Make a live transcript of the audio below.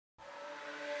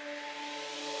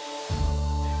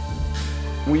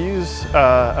We use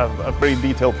a very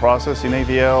detailed process in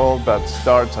AVL that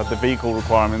starts at the vehicle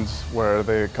requirements, where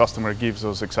the customer gives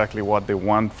us exactly what they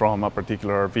want from a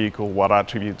particular vehicle, what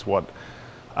attributes, what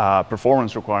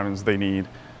performance requirements they need,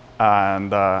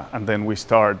 and then we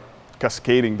start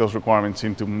cascading those requirements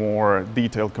into more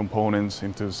detailed components,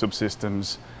 into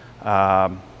subsystems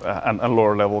and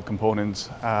lower level components.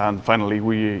 And finally,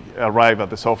 we arrive at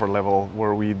the software level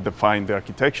where we define the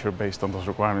architecture based on those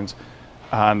requirements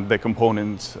and the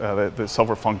components, the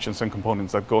software functions and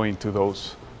components that go into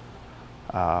those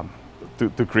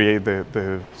to create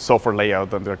the software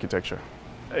layout and the architecture.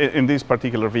 In this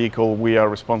particular vehicle, we are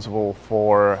responsible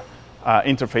for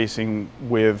interfacing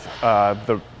with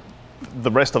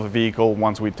the rest of the vehicle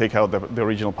once we take out the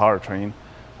original powertrain.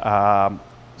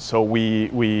 So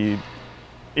we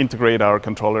integrate our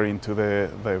controller into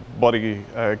the body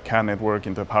CAN network,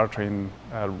 into the powertrain,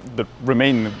 the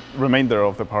remainder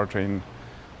of the powertrain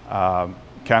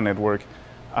CAN network,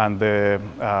 and the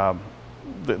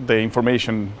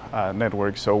information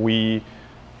network. So we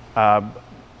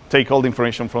take all the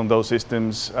information from those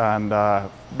systems and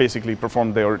basically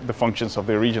perform the functions of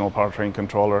the original powertrain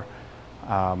controller,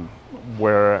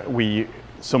 where we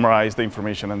summarize the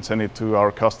information and send it to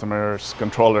our customer's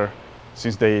controller,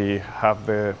 since they have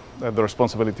the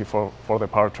responsibility for the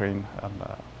powertrain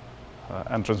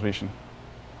and transmission.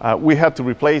 We had to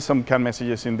replace some CAN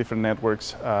messages in different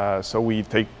networks, so we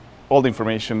take all the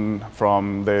information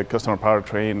from the customer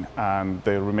powertrain and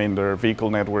the remainder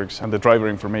vehicle networks and the driver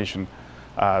information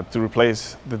to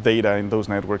replace the data in those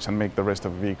networks and make the rest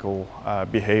of the vehicle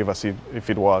behave as if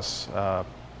it was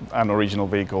an original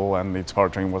vehicle and its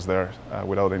powertrain was there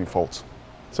without any faults.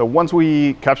 So once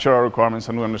we capture our requirements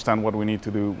and we understand what we need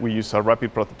to do, we use a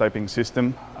rapid prototyping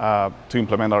system to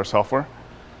implement our software.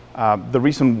 The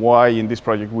reason why in this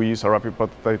project we use a rapid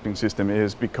prototyping system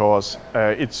is because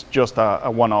it's just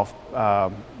a one-off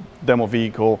demo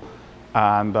vehicle,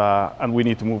 and we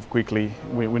need to move quickly.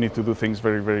 We need to do things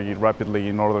very, very rapidly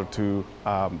in order to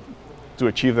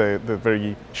achieve the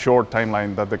very short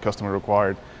timeline that the customer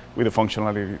required with the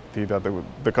functionality that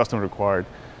the customer required.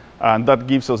 And that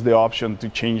gives us the option to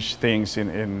change things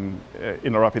in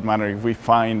a rapid manner if we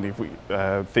find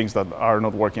things that are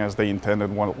not working as they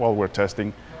intended while we're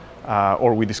testing,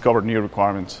 or we discover new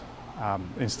requirements,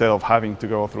 instead of having to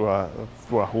go through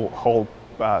a whole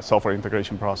software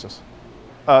integration process.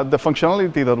 The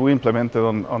functionality that we implemented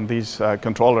on this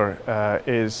controller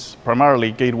is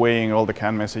primarily gatewaying all the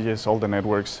CAN messages, all the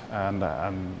networks, and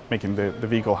making the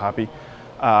vehicle happy.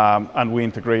 And we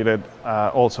integrated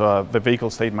also the vehicle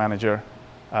state manager,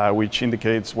 which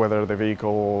indicates whether the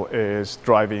vehicle is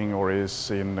driving or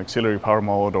is in auxiliary power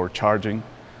mode or charging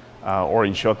or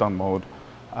in shutdown mode.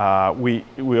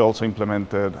 We also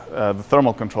implemented the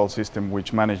thermal control system,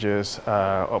 which manages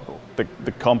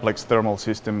the complex thermal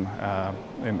system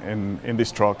in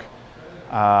this truck.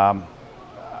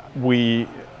 We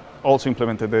also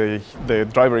implemented the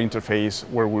driver interface,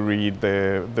 where we read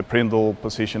the brindle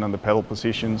position and the pedal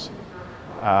positions,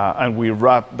 and we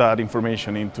wrap that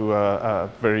information into a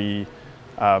very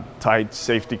tight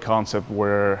safety concept,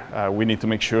 where we need to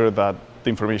make sure that the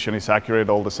information is accurate,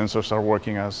 all the sensors are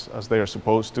working as they are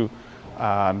supposed to,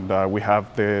 and we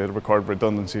have the required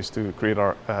redundancies to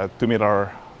meet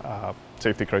our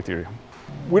safety criteria.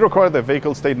 We require the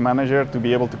vehicle state manager to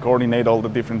be able to coordinate all the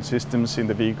different systems in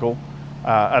the vehicle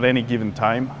at any given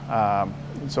time.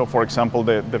 So for example,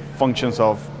 the functions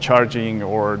of charging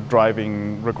or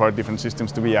driving require different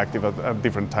systems to be active at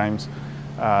different times.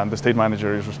 And the state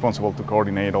manager is responsible to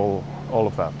coordinate all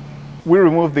of that. We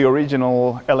removed the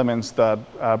original elements that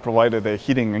provided the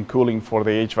heating and cooling for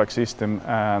the HVAC system,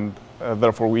 and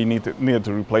therefore we needed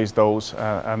to replace those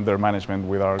and their management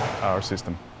with our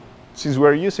system. Since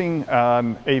we're using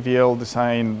an AVL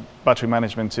design battery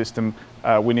management system,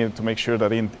 we needed to make sure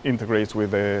that it integrates with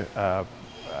the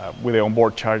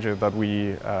onboard charger that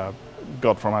we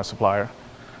got from our supplier.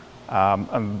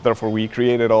 And therefore we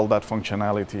created all that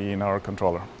functionality in our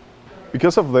controller.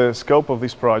 Because of the scope of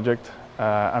this project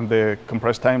and the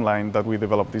compressed timeline that we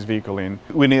developed this vehicle in,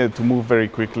 we needed to move very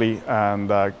quickly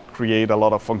and create a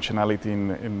lot of functionality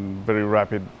in very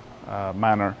rapid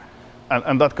manner.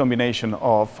 And that combination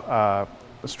of a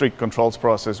strict controls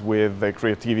process with the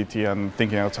creativity and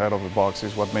thinking outside of the box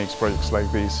is what makes projects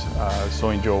like this so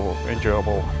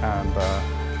enjoyable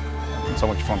and so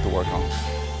much fun to work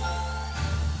on.